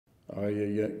I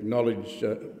acknowledge,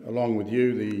 along with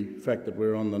you, the fact that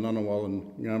we're on the Ngunnawal and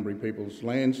Ngambri people's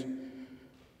lands,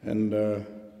 and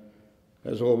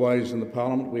as always in the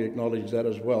Parliament, we acknowledge that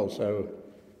as well. So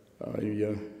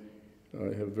I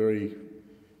have very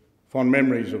fond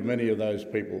memories of many of those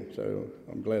people, so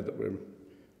I'm glad that we're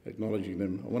acknowledging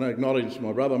them. I want to acknowledge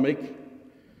my brother Mick,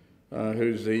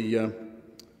 who's the,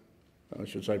 I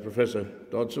should say, Professor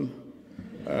Dodson,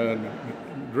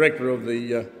 Director of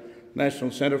the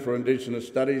National Centre for Indigenous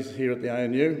Studies here at the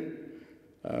ANU,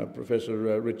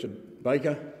 Professor Richard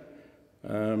Baker.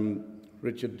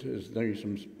 Richard is doing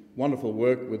some wonderful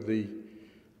work with the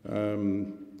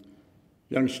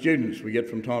young students we get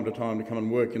from time to time to come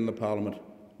and work in the Parliament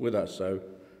with us. So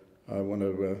I want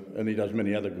to, and he does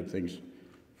many other good things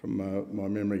from my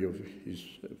memory of his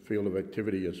field of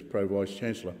activity as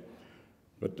Pro-Vice-Chancellor.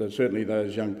 But certainly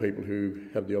those young people who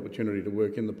have the opportunity to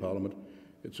work in the Parliament,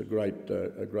 it's a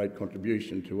great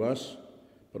contribution to us,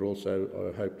 but also,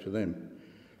 I hope, to them.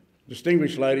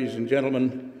 Distinguished ladies and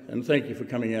gentlemen, and thank you for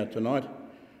coming out tonight.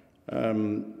 I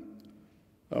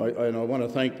want to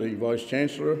thank the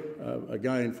Vice-Chancellor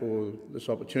again for this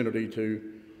opportunity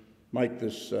to make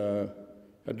this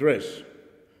address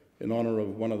in honour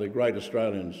of one of the great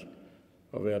Australians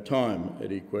of our time,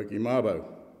 Eddie Mabo.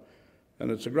 And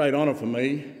it's a great honour for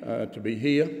me to be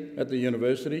here at the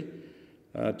university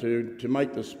to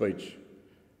make this speech.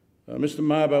 Mr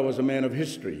Mabo was a man of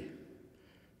history.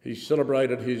 He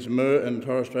celebrated his Mer and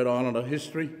Torres Strait Islander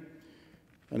history,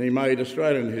 and he made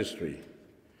Australian history.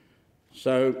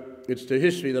 So it's to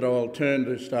history that I'll turn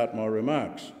to start my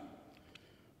remarks.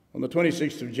 On the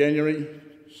 26th of January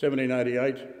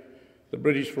 1788, the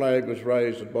British flag was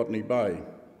raised at Botany Bay.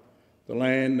 The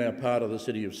land, now part of the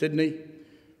city of Sydney,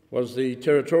 was the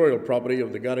territorial property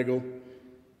of the Gadigal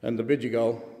and the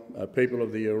Bidjigal people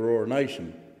of the Aurora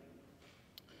Nation.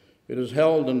 It is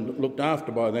held and looked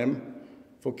after by them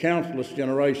for countless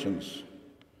generations.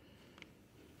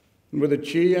 And with a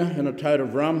cheer and a toast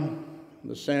of rum,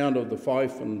 the sound of the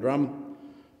fife and drum,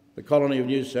 the colony of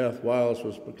New South Wales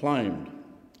was proclaimed.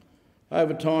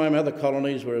 Over time, other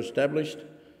colonies were established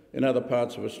in other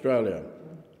parts of Australia,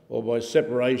 or by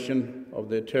separation of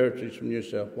their territories from New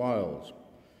South Wales.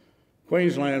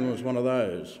 Queensland was one of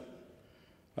those.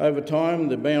 Over time,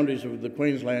 the boundaries of the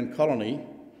Queensland colony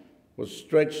was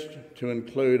stretched to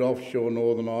include offshore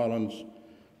Northern Islands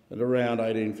at around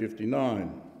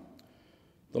 1859.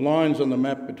 The lines on the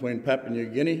map between Papua New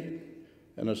Guinea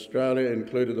and Australia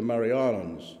included the Murray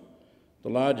Islands, the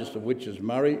largest of which is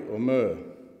Murray or Mer.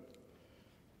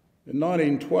 In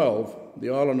 1912, the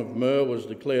island of Mer was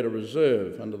declared a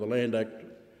reserve under the Land Act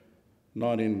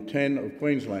 1910 of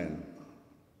Queensland.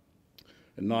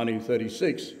 In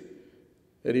 1936,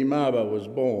 Eddie Mabo was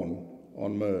born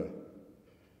on Mer.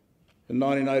 In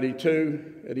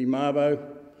 1982, Eddie Mabo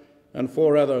and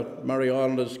 4 other Murray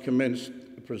Islanders commenced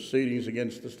proceedings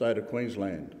against the state of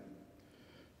Queensland.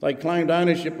 They claimed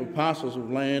ownership of parcels of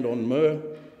land on Mer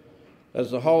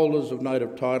as the holders of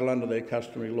native title under their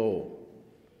customary law.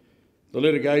 The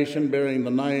litigation bearing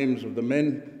the names of the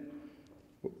men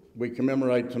we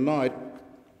commemorate tonight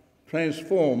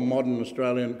transformed modern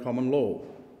Australian common law.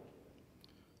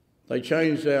 They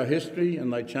changed our history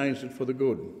and they changed it for the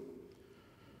good.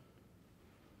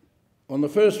 On the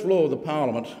first floor of the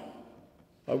Parliament,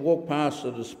 I walked past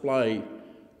a display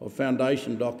of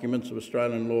foundation documents of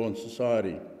Australian law and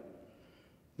society.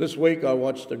 This week I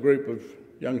watched a group of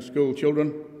young school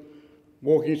children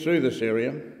walking through this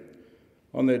area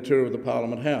on their tour of the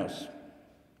Parliament House.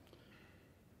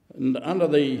 And under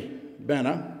the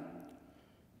banner,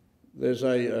 there's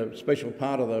a special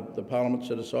part of the Parliament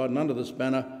set aside, and under this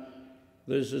banner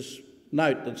there's this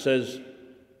note that says,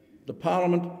 "The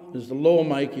Parliament is the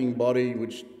law-making body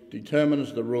which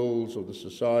determines the rules of the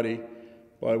society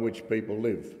by which people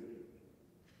live."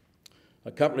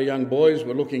 A couple of young boys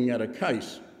were looking at a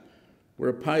case where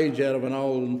a page out of an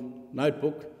old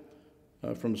notebook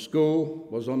from school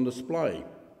was on display.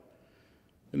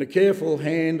 In a careful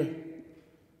hand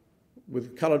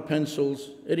with coloured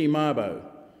pencils, Eddie Mabo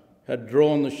had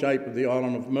drawn the shape of the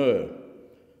island of Mer,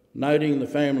 noting the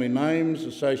family names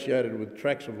associated with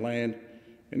tracts of land,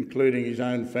 including his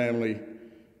own family's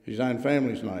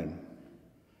name.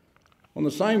 On the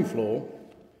same floor,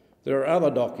 there are other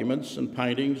documents and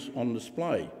paintings on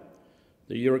display: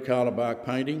 the Yirrkala bark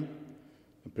painting,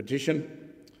 the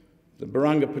petition, the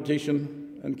Barunga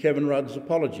petition, and Kevin Rudd's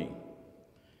apology.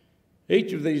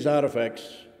 Each of these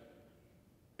artefacts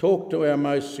talk to our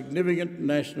most significant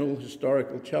national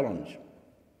historical challenge.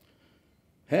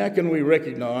 How can we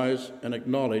recognise and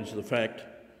acknowledge the fact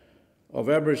of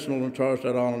Aboriginal and Torres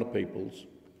Strait Islander peoples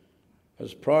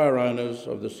as prior owners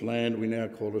of this land we now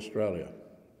call Australia.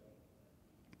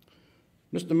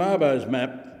 Mr Mabo's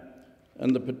map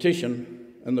and the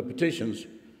petitions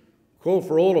call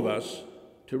for all of us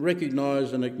to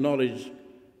recognise and acknowledge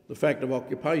the fact of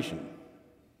occupation,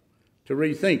 to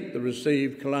rethink the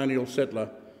received colonial settler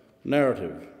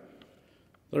narrative.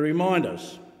 They remind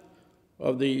us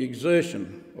of the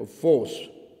exertion of force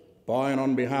by and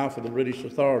on behalf of the British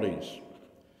authorities.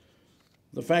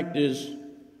 The fact is,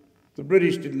 the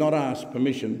British did not ask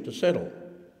permission to settle.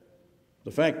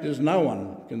 The fact is, no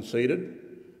one conceded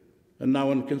and no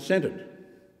one consented.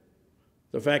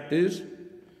 The fact is,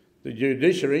 the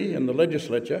judiciary and the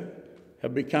legislature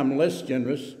have become less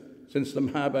generous since the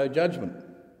Mabo judgment.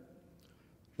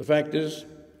 The fact is,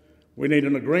 we need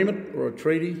an agreement or a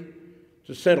treaty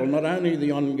to settle not only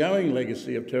the ongoing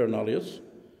legacy of terra nullius,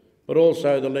 but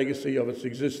also the legacy of its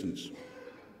existence.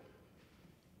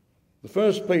 The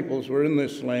first peoples were in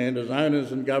this land as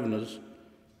owners and governors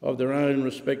of their own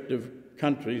respective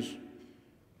countries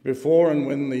before and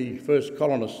when the first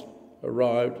colonists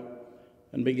arrived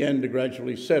and began to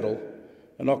gradually settle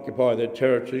and occupy their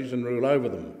territories and rule over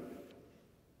them.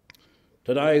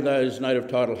 Today, those native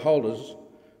title holders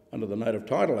under the Native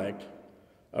Title Act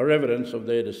are evidence of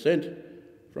their descent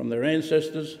from their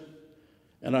ancestors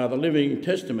and are the living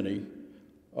testimony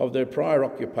of their prior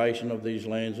occupation of these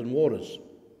lands and waters.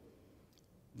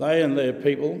 They and their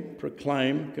people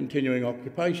proclaim continuing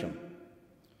occupation.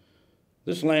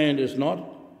 This land is not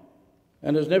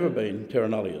and has never been terra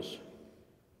nullius.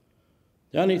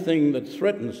 The only thing that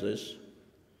threatens this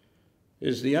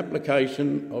is the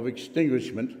application of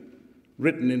extinguishment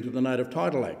written into the Native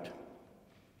Title Act.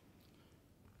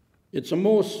 It's a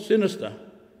more sinister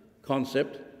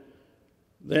concept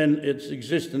than its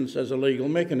existence as a legal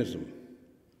mechanism,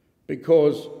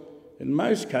 because in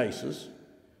most cases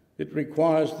it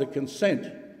requires the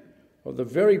consent of the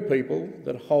very people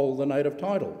that hold the native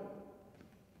title.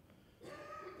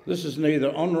 This is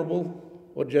neither honourable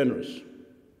or generous.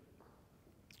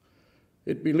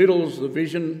 It belittles the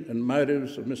vision and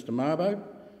motives of Mr Mabo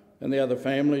and the other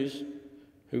families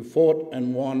who fought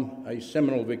and won a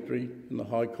seminal victory in the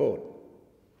High Court.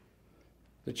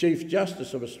 The Chief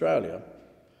Justice of Australia,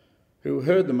 who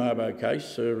heard the Mabo case,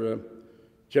 Sir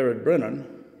Gerard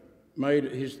Brennan,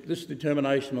 made this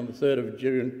determination on the 3rd of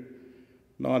June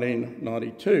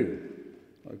 1992.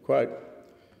 I quote,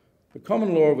 "The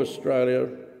common law of Australia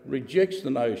rejects the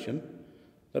notion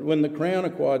that when the Crown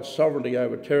acquired sovereignty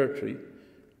over territory,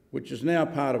 which is now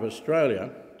part of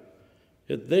Australia,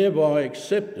 it thereby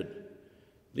accepted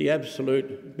the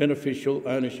absolute beneficial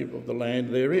ownership of the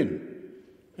land therein,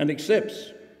 and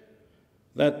accepts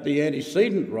that the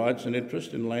antecedent rights and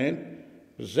interest in land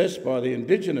possessed by the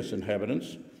Indigenous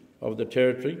inhabitants of the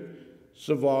territory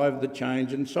survived the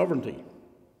change in sovereignty.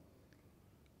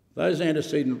 Those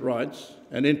antecedent rights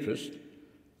and interest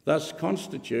thus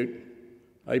constitute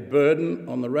a burden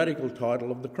on the radical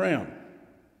title of the Crown."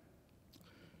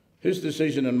 His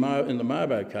decision in the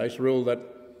Mabo case ruled that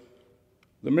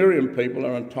the Meriam people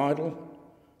are entitled,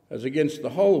 as against the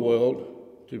whole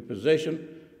world, to possession,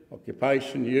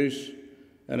 occupation, use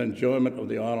and enjoyment of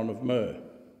the island of Mer.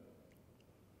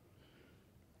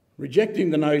 Rejecting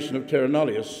the notion of terra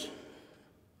nullius,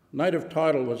 native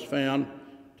title was found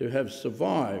to have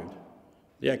survived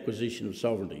the acquisition of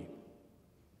sovereignty.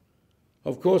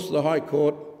 Of course, the High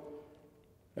Court,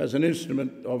 as an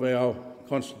instrument of our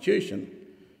Constitution,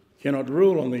 cannot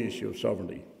rule on the issue of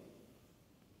sovereignty.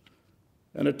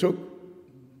 And it took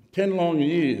 10 long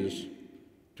years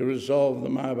to resolve the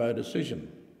Mabo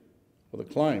decision, or the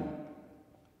claim.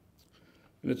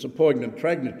 And it's a poignant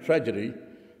tragedy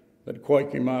that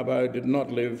Koiki Mabo did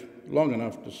not live long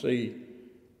enough to see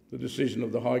the decision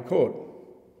of the High Court,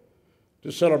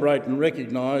 to celebrate and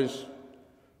recognise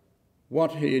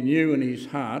what he knew in his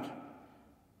heart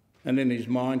and in his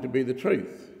mind to be the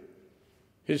truth.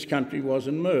 His country was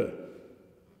in Mer.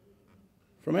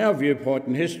 From our viewpoint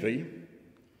in history,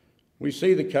 we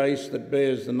see the case that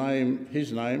bears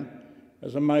his name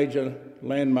as a major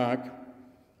landmark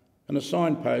and a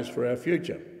signpost for our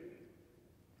future.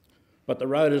 But the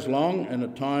road is long and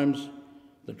at times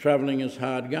the travelling is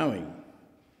hard going.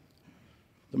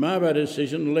 The Mabo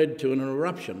decision led to an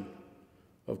eruption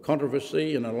of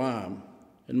controversy and alarm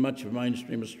in much of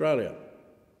mainstream Australia.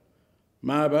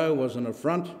 Mabo was an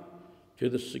affront to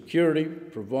the security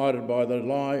provided by the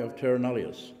lie of terra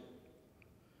nullius.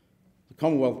 The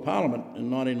Commonwealth Parliament in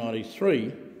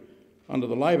 1993, under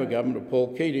the Labor government of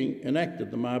Paul Keating,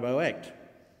 enacted the Mabo Act.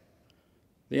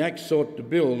 The Act sought to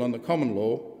build on the common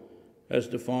law as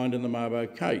defined in the Mabo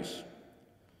case.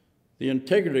 The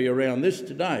integrity around this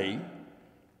today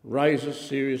raises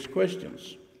serious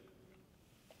questions.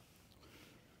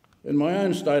 In my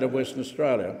own state of Western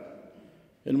Australia,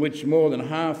 in which more than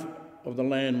half of the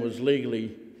land was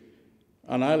legally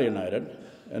unalienated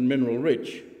and mineral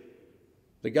rich,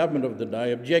 the government of the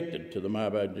day objected to the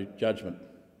Mabo judgment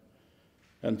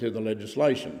and to the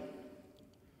legislation.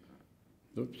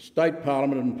 The State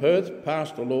Parliament in Perth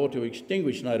passed a law to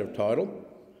extinguish native title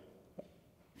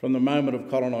from the moment of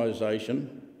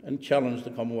colonisation and challenged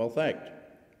the Commonwealth Act.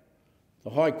 The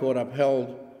High Court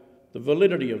upheld the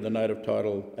validity of the Native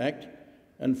Title Act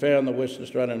and found the Western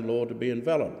Australian law to be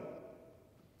invalid.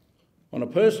 On a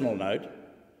personal note,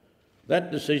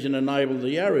 that decision enabled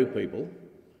the Yawuru people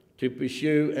to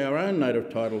pursue our own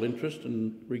native title interest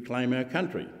and reclaim our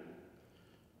country.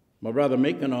 My brother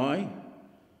Mick and I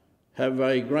have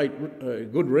a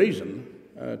good reason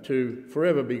to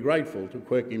forever be grateful to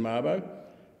Quirky Mabo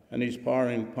and his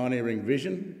pioneering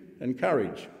vision and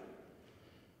courage.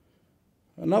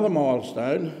 Another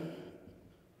milestone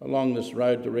along this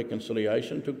road to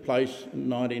reconciliation took place in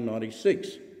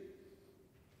 1996.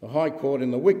 The High Court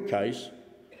in the Wick case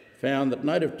found that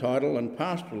native title and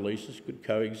pastoral leases could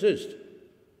coexist.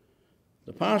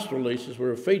 The pastoral leases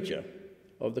were a feature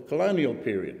of the colonial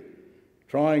period,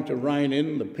 trying to rein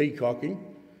in the peacocking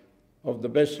of the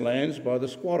best lands by the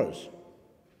squatters.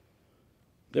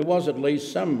 There was at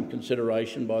least some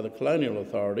consideration by the colonial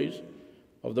authorities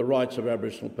of the rights of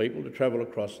Aboriginal people to travel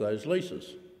across those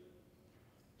leases.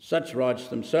 Such rights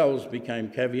themselves became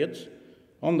caveats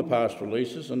on the pastoral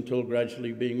leases until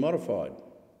gradually being modified.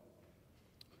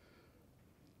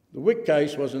 The Wick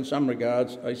case was in some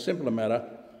regards a simpler matter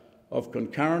of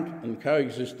concurrent and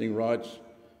coexisting rights,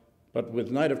 but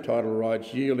with native title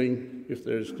rights yielding if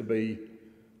there is to be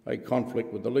a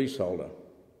conflict with the leaseholder.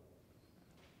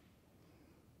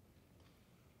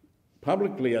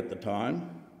 Publicly at the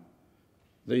time,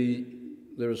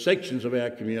 there are sections of our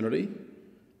community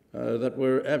that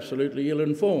were absolutely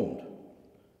ill-informed,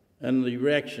 and the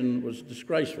reaction was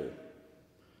disgraceful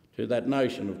to that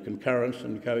notion of concurrence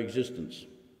and coexistence.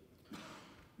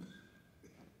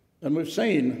 And we've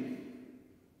seen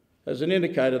as an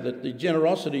indicator that the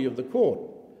generosity of the court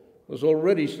was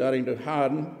already starting to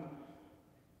harden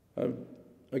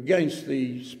against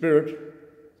the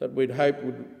spirit that we'd hoped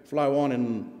would flow on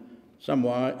in some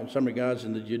way, in some regards,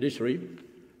 in the judiciary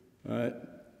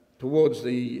towards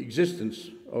the existence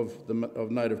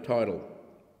of native title.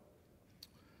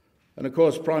 And of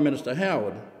course, Prime Minister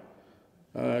Howard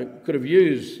could have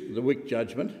used the Wick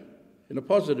judgment in a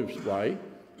positive way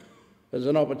as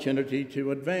an opportunity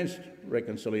to advance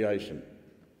reconciliation.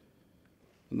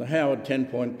 And the Howard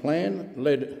 10-point plan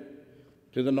led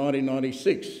to the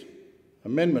 1996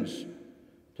 amendments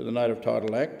to the Native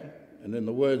Title Act, and in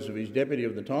the words of his deputy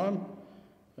of the time,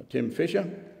 Tim Fisher,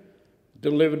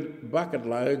 delivered bucket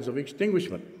loads of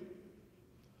extinguishment.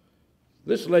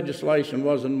 This legislation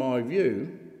was, in my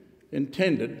view,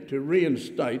 intended to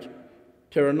reinstate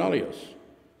terra nullius,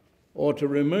 or to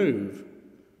remove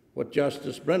what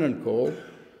Justice Brennan called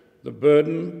the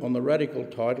burden on the radical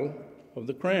title of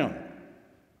the Crown.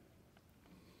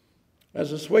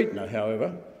 As a sweetener,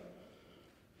 however,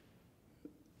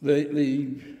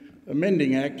 the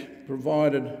amending Act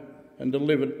provided and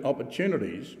delivered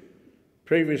opportunities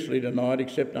previously denied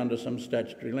except under some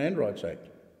statutory Land Rights Act.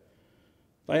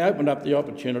 They opened up the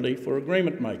opportunity for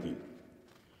agreement making,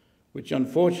 which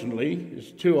unfortunately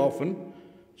is too often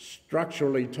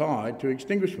structurally tied to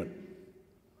extinguishment.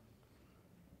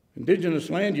 Indigenous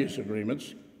land use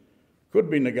agreements could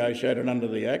be negotiated under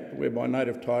the Act, whereby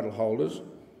native title holders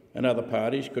and other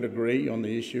parties could agree on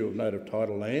the issue of native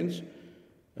title lands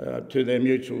to their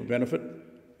mutual benefit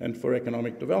and for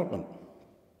economic development.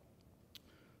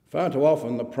 Far too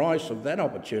often, the price of that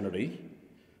opportunity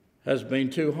has been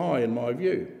too high, in my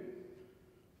view,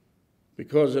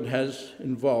 because it has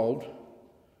involved,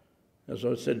 as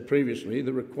I said previously,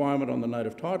 the requirement on the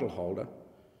native title holder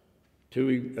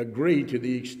to agree to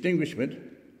the extinguishment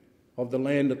of the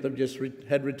land that they've just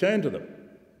had returned to them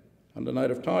under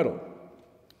native title.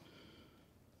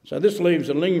 So this leaves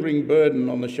a lingering burden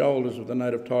on the shoulders of the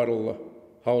native title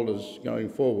holders going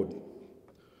forward.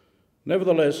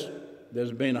 Nevertheless,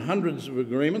 there's been hundreds of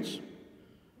agreements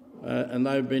and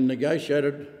they've been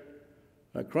negotiated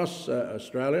across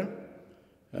Australia,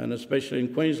 and especially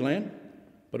in Queensland,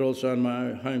 but also in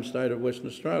my home state of Western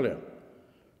Australia,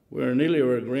 where an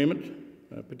ILUA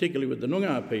agreement, particularly with the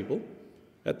Noongar people,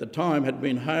 at the time had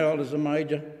been hailed as a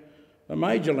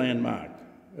major landmark,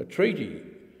 a treaty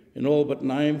in all but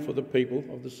name for the people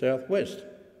of the Southwest.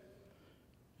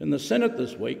 In the Senate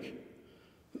this week,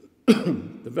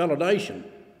 the validation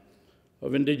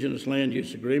of Indigenous land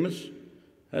use agreements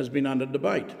has been under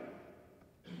debate.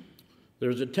 There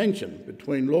is a tension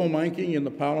between lawmaking in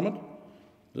the Parliament,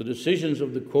 the decisions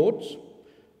of the courts,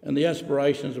 and the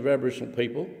aspirations of Aboriginal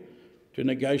people to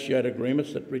negotiate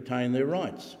agreements that retain their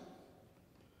rights.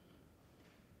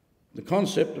 The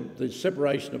concept of the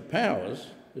separation of powers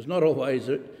is not always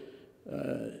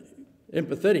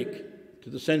empathetic to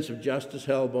the sense of justice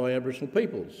held by Aboriginal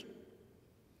peoples.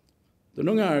 The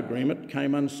Noongar Agreement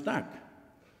came unstuck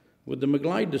with the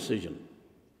McGlade decision.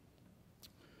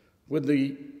 With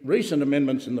the recent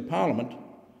amendments in the Parliament,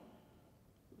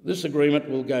 this agreement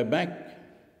will go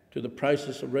back to the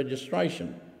process of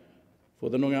registration for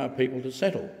the Noongar people to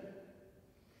settle.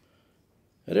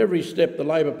 At every step, the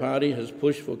Labor Party has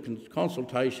pushed for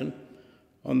consultation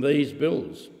on these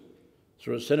bills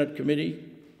through a Senate committee,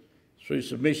 through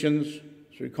submissions,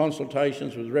 through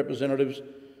consultations with representatives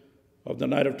of the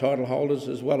native title holders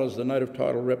as well as the native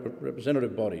title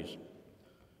representative bodies.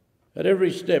 At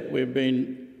every step, we've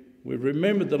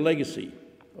remembered the legacy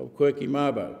of Eddie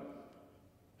Mabo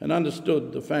and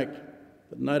understood the fact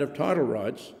that native title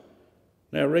rights,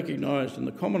 now recognised in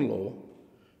the common law,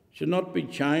 should not be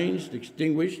changed,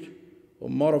 extinguished or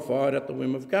modified at the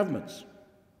whim of governments.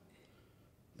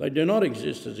 They do not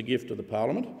exist as a gift to the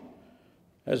Parliament,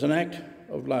 as an act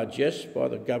of largesse by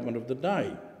the government of the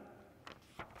day.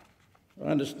 I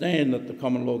understand that the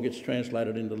common law gets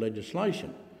translated into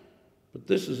legislation, but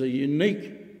this is a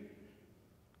unique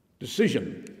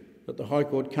decision that the High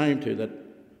Court came to, that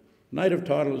native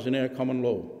title is in our common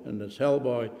law and it's held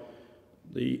by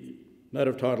the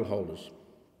native title holders.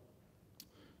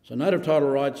 So native title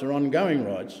rights are ongoing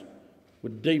rights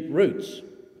with deep roots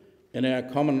in our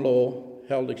common law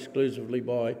held exclusively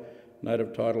by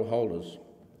native title holders.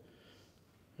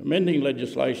 Amending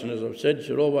legislation, as I've said,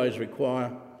 should always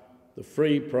require the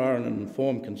free, prior and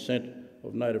informed consent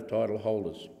of native title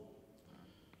holders.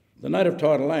 The Native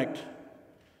Title Act,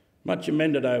 much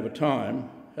amended over time,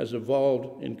 has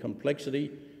evolved in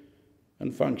complexity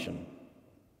and function.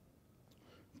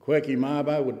 Eddie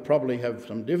Mabo would probably have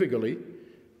some difficulty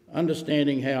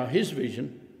understanding how his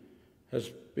vision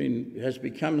has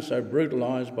become so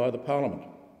brutalised by the Parliament.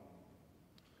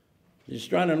 The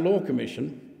Australian Law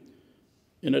Commission,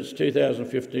 in its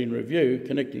 2015 review,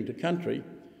 Connecting to Country,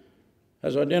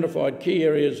 has identified key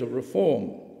areas of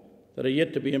reform that are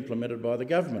yet to be implemented by the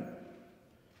government.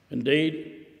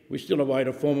 Indeed, we still await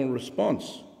a formal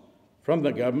response from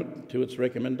the government to its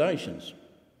recommendations.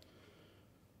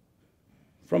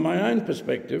 From my own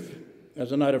perspective,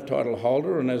 as a native title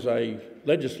holder and as a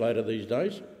legislator these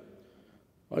days,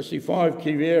 I see 5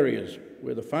 key areas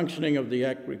where the functioning of the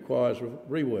Act requires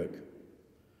rework,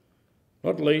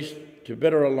 not least to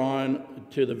better align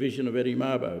to the vision of Eddie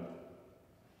Mabo.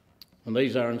 And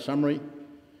these are, in summary,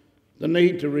 the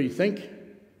need to rethink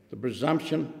the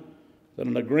presumption that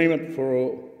an agreement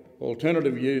for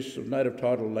alternative use of native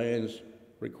title lands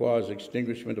requires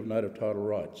extinguishment of native title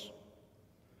rights.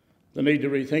 The need to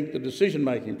rethink the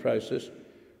decision-making process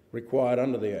required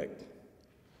under the Act.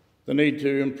 The need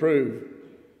to improve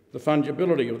the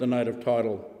fungibility of the native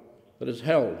title that is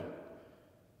held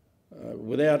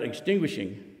without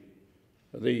extinguishing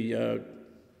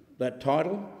that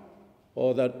title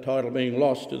or that title being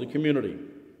lost to the community.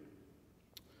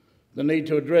 The need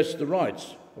to address the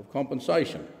rights of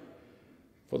compensation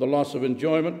for the loss of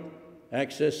enjoyment,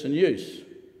 access and use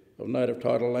of native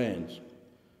title lands,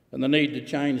 and the need to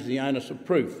change the onus of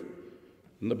proof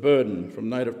and the burden from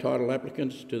native title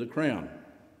applicants to the Crown.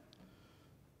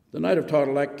 The Native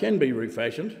Title Act can be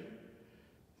refashioned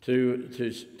to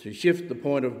shift the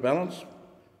point of balance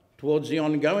towards the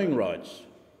ongoing rights,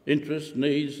 interests,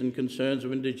 needs and concerns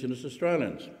of Indigenous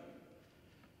Australians.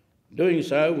 Doing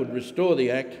so would restore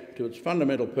the Act to its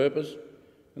fundamental purpose,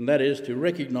 and that is to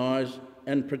recognise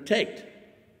and protect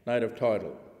native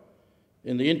title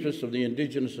in the interests of the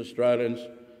Indigenous Australians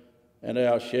and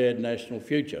our shared national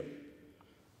future.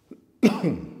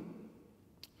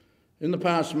 In the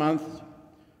past month,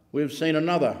 we've seen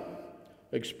another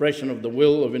expression of the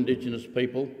will of Indigenous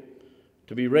people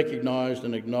to be recognised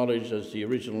and acknowledged as the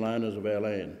original owners of our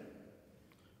land.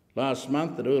 Last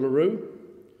month at Yawuru,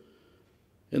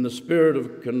 in the spirit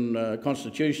of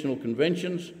constitutional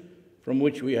conventions from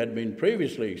which we had been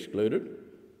previously excluded,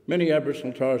 many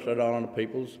Aboriginal Torres Strait Islander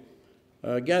peoples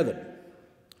gathered.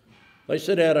 They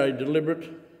set out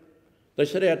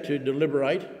to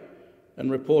deliberate and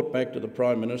report back to the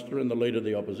Prime Minister and the Leader of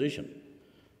the Opposition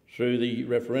through the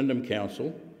Referendum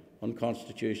Council on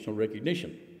Constitutional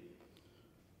Recognition.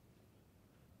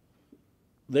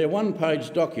 Their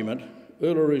one-page document,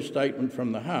 Yawuru Statement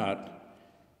from the Heart,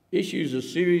 issues a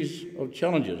series of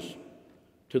challenges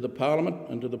to the Parliament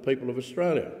and to the people of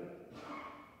Australia.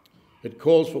 It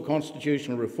calls for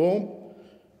constitutional reform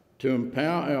to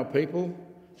empower our people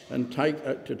and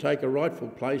to take a rightful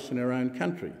place in our own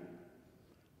country.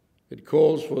 It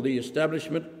calls for the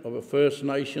establishment of a First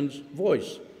Nations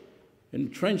voice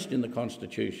entrenched in the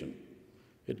Constitution.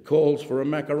 It calls for a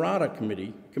Makarrata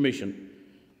Commission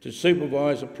to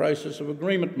supervise a process of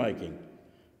agreement making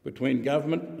between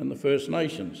government and the First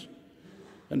Nations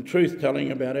and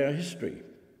truth-telling about our history.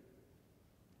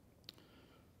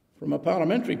 From a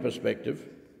parliamentary perspective,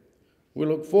 we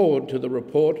look forward to the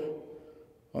report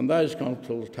on those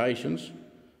consultations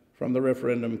from the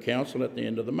Referendum Council at the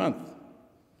end of the month.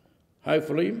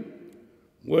 Hopefully,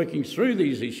 working through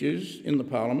these issues in the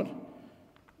Parliament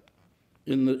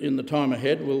in the time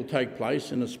ahead will take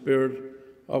place in a spirit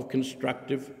of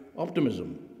constructive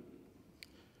optimism.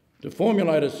 To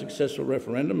formulate a successful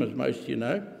referendum, as most of you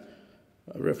know,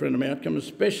 a referendum outcome,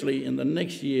 especially in the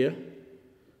next year,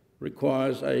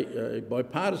 requires a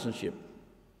bipartisanship.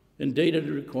 Indeed, it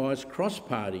requires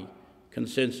cross-party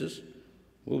consensus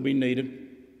will be needed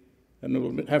and it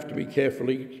will have to be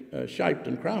carefully shaped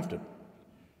and crafted.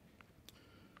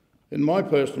 In my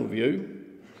personal view,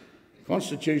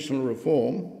 constitutional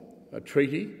reform, a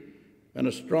treaty and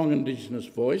a strong Indigenous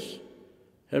voice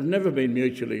have never been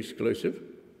mutually exclusive.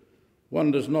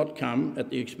 One does not come at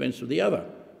the expense of the other.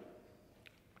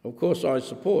 Of course, I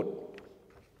support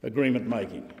agreement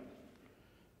making.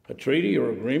 A treaty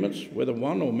or agreements, whether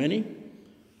one or many,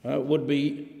 would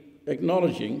be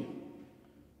acknowledgement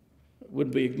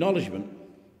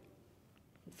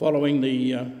following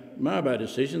the Mabo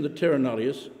decision that terra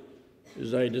nullius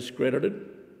is a discredited,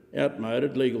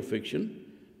 outmoded legal fiction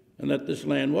and that this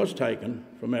land was taken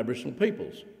from Aboriginal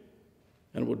peoples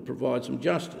and would provide some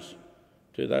justice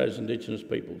to those Indigenous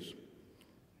peoples.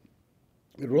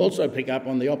 It will also pick up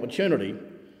on the opportunity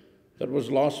that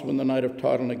was lost when the native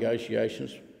title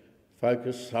negotiations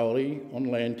focused solely on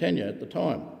land tenure at the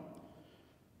time.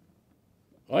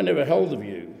 I never held the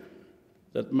view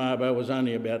that Mabo was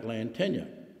only about land tenure.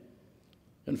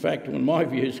 In fact, when my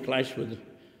views clashed with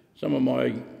some of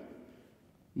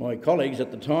my colleagues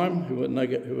at the time who were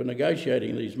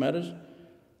negotiating these matters,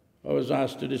 I was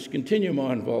asked to discontinue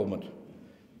my involvement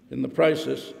in the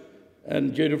process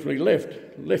and dutifully left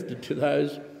it to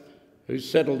those who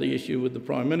settled the issue with the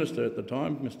Prime Minister at the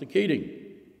time, Mr Keating.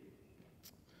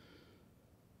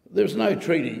 There was no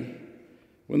treaty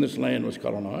when this land was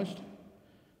colonised,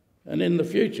 and in the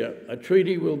future, a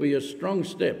treaty will be a strong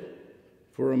step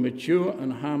for a mature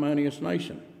and harmonious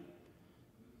nation.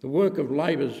 The work of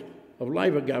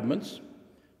Labor governments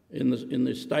in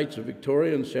the states of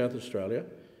Victoria and South Australia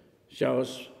show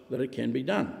us that it can be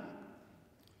done.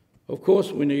 Of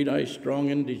course, we need a strong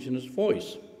Indigenous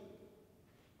voice.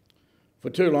 For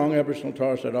too long, Aboriginal and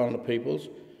Torres Strait Islander peoples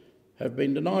have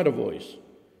been denied a voice,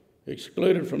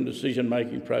 excluded from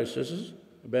decision-making processes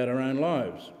about our own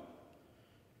lives.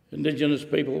 Indigenous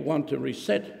people want to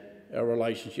reset our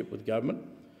relationship with government,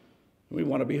 and we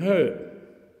want to be heard.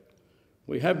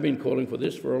 We have been calling for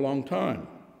this for a long time.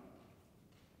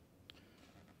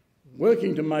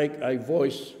 Working to make a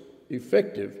voice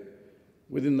effective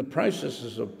within the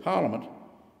processes of Parliament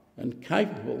and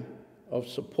capable of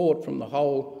support from the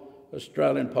whole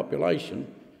Australian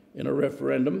population in a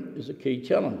referendum is a key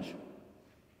challenge.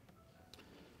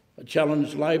 A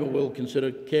challenge Labor will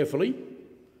consider carefully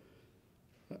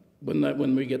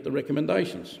when we get the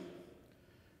recommendations.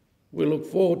 We look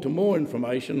forward to more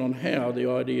information on how the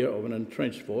idea of an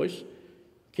entrenched voice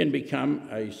can become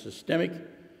a systemic,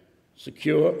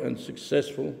 secure and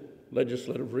successful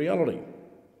legislative reality.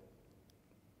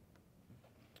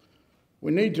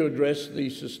 We need to address the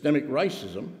systemic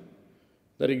racism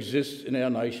that exists in our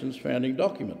nation's founding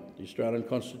document, the Australian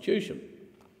Constitution.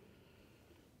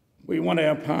 We want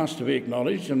our past to be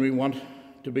acknowledged and we want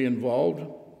to be involved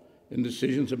in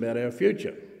decisions about our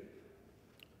future.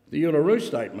 The Yawuru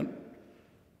statement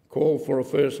called for a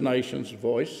First Nations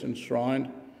voice enshrined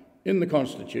in the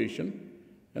Constitution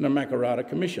and a Makarrata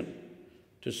Commission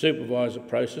to supervise a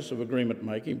process of agreement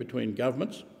making between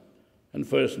governments and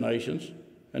First Nations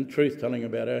and truth-telling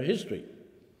about our history.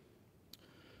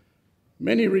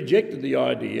 Many rejected the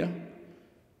idea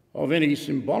of any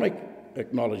symbolic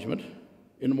acknowledgement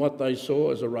in what they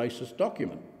saw as a racist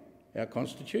document, our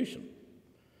Constitution.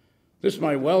 This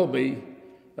may well be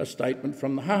a statement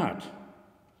from the heart.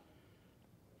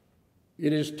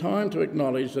 It is time to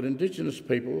acknowledge that Indigenous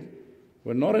people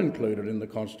were not included in the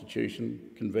Constitution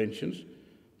conventions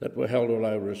that were held all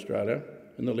over Australia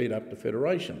in the lead up to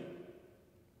Federation.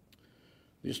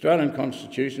 The Australian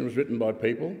Constitution was written by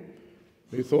people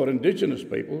who thought Indigenous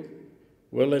people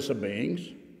were lesser beings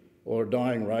or a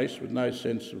dying race with no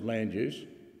sense of land use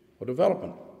or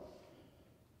development.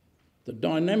 The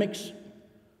dynamics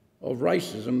of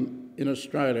racism in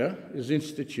Australia is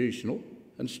institutional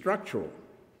and structural.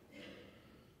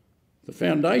 The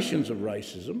foundations of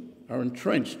racism are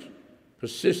entrenched,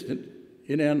 persistent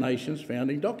in our nation's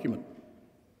founding document.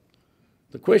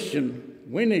 The question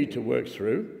we need to work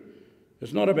through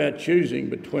is not about choosing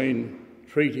between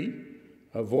treaty,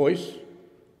 a voice,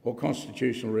 or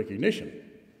constitutional recognition.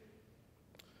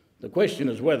 The question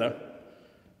is whether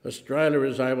Australia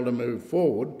is able to move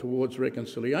forward towards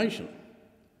reconciliation,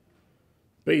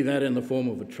 be that in the form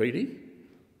of a treaty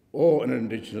or an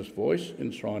Indigenous voice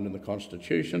enshrined in the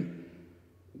Constitution,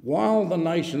 while the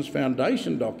nation's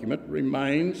foundation document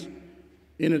remains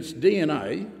in its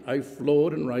DNA a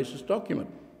flawed and racist document.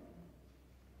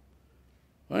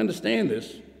 I understand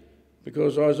this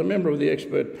because I was a member of the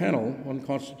expert panel on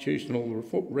constitutional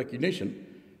recognition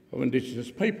of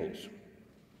Indigenous peoples,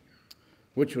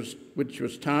 which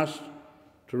was tasked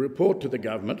to report to the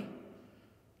government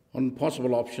on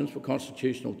possible options for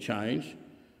constitutional change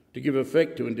to give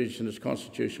effect to Indigenous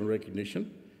constitutional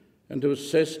recognition and to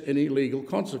assess any legal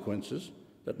consequences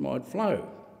that might flow.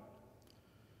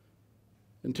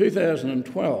 In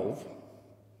 2012,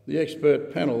 the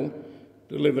expert panel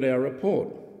delivered our report,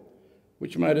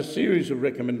 which made a series of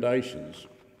recommendations,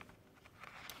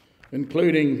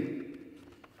 including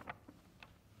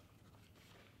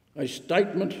a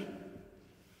statement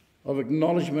of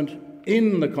acknowledgement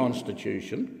in the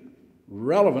Constitution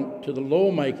relevant to the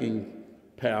lawmaking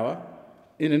power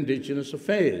in Indigenous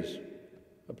affairs,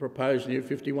 a proposed new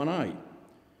 51A,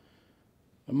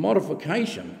 a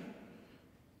modification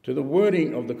to the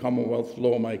wording of the Commonwealth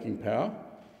lawmaking power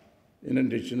in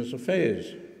Indigenous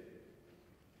affairs,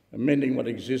 amending what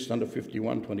exists under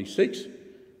 5126,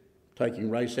 taking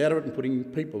race out of it and putting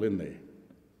people in there,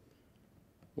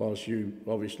 whilst you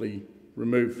obviously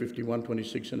remove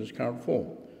 5126 in its current form.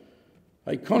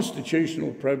 A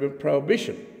constitutional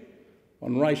prohibition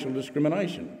on racial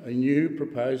discrimination, a new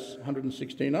proposed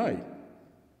 116A.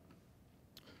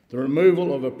 The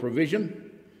removal of a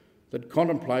provision that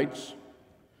contemplates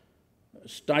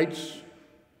states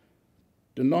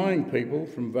denying people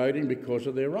from voting because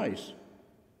of their race,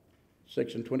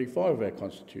 Section 25 of our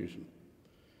Constitution.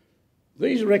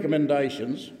 These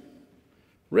recommendations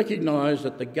recognise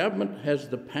that the government has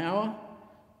the power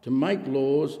to make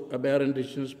laws about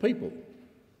Indigenous people,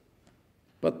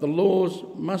 but the laws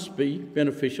must be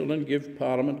beneficial and give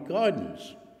Parliament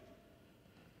guidance.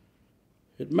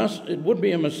 It would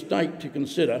be a mistake to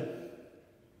consider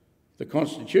the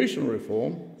constitutional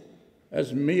reform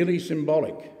as merely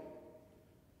symbolic.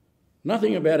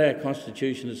 Nothing about our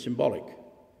Constitution is symbolic.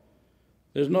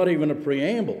 There's not even a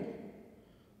preamble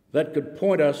that could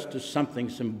point us to something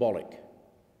symbolic.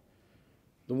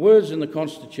 The words in the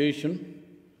Constitution,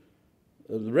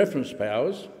 the reference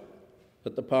powers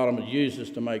that the Parliament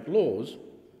uses to make laws,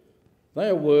 they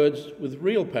are words with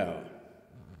real power.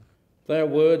 They are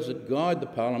words that guide the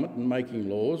Parliament in making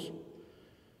laws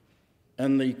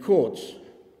and the courts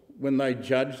when they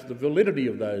judge the validity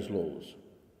of those laws.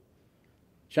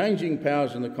 Changing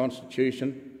powers in the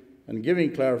Constitution and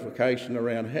giving clarification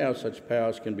around how such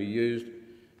powers can be used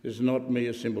is not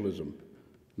mere symbolism,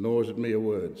 nor is it mere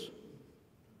words.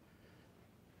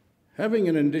 Having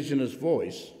an Indigenous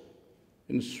voice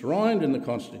enshrined in the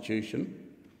Constitution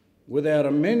without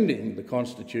amending the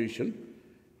Constitution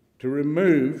to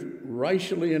remove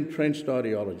racially entrenched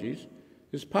ideologies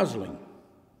is puzzling.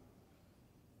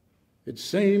 It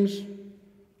seems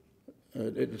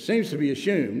to be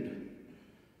assumed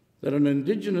that an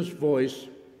Indigenous voice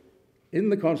in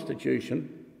the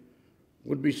Constitution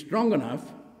would be strong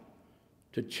enough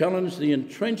to challenge the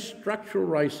entrenched structural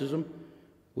racism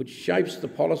which shapes the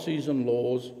policies and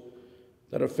laws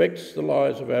that affects the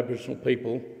lives of Aboriginal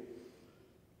people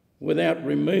without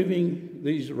removing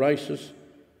these racist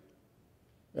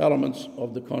elements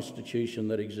of the Constitution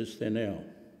that exist there now.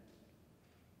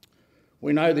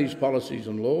 We know these policies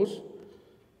and laws.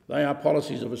 They are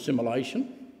policies of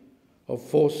assimilation, of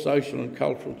forced social and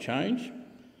cultural change.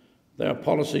 They are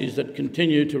policies that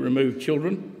continue to remove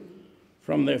children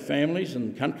from their families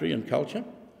and country and culture.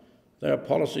 They are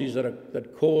policies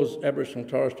that cause Aboriginal and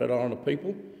Torres Strait Islander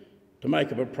people to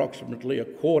make up approximately a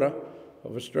quarter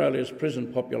of Australia's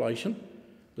prison population,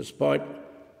 despite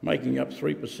making up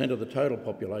 3% of the total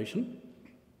population.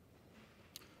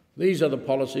 These are the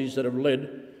policies that have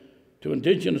led to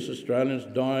Indigenous Australians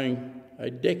dying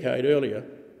a decade earlier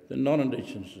than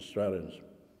non-Indigenous Australians.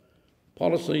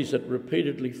 Policies that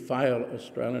repeatedly fail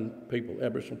Australian people,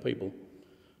 Aboriginal people.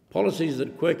 Policies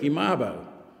that Eddie Mabo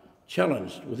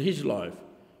challenged with his life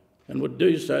and would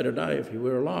do so today if he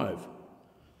were alive.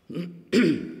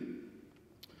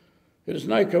 It It is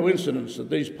no coincidence that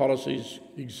these policies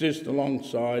exist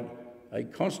alongside a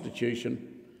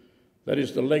constitution that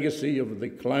is the legacy of the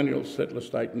colonial settler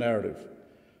state narrative,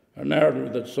 a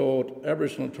narrative that saw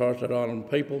Aboriginal and Torres Strait Islander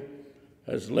people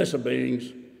as lesser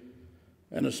beings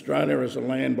and Australia as a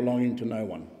land belonging to no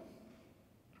one.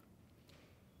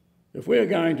 If we are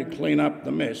going to clean up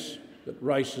the mess that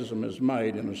racism has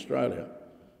made in Australia,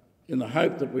 in the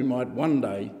hope that we might one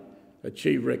day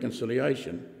achieve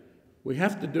reconciliation, we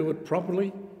have to do it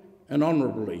properly and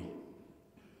honourably.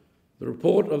 The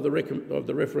report of the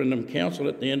Referendum Council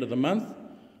at the end of the month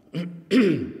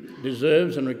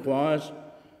deserves and requires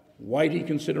weighty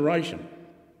consideration.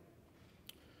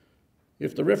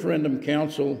 If the Referendum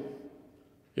Council,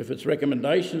 if its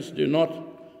recommendations do not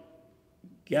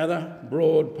gather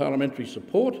broad parliamentary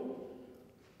support,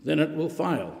 then it will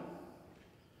fail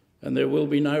and there will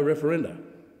be no referenda.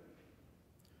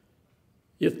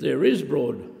 If there is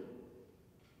broad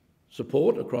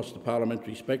support across the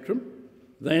parliamentary spectrum,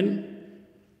 then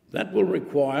that will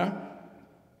require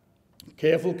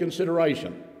careful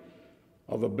consideration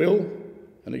of a bill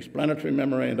and explanatory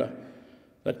memoranda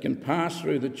that can pass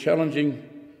through the challenging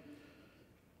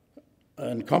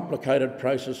and complicated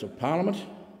process of Parliament.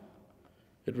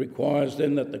 It requires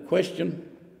then that the question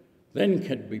then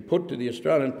can be put to the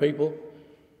Australian people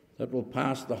that will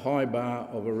pass the high bar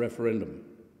of a referendum.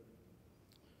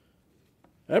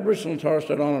 Aboriginal and Torres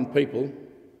Strait Islander people,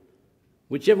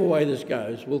 whichever way this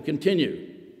goes, will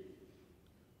continue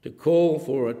to call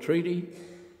for a treaty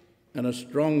and a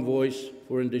strong voice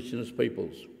for Indigenous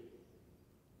peoples,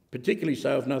 particularly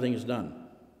so if nothing is done.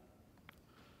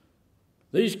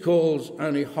 These calls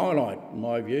only highlight, in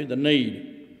my view, the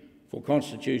need for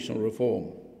constitutional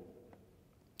reform.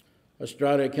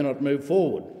 Australia cannot move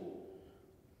forward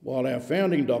while our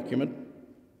founding document,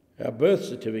 our birth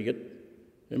certificate,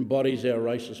 embodies our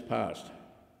racist past.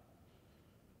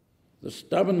 The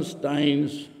stubborn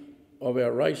stains of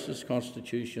our racist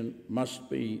constitution must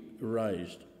be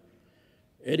erased.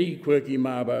 Eddie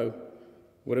Mabo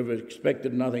would have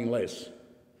expected nothing less.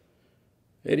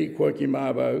 Eddie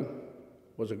Mabo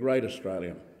was a great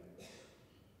Australian.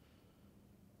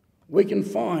 We can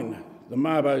find the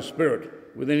Mabo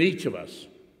spirit within each of us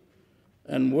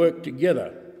and work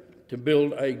together to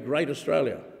build a great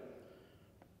Australia,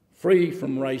 free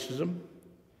from racism,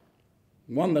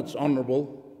 one that's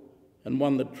honourable and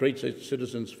one that treats its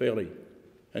citizens fairly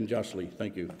and justly.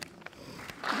 Thank you.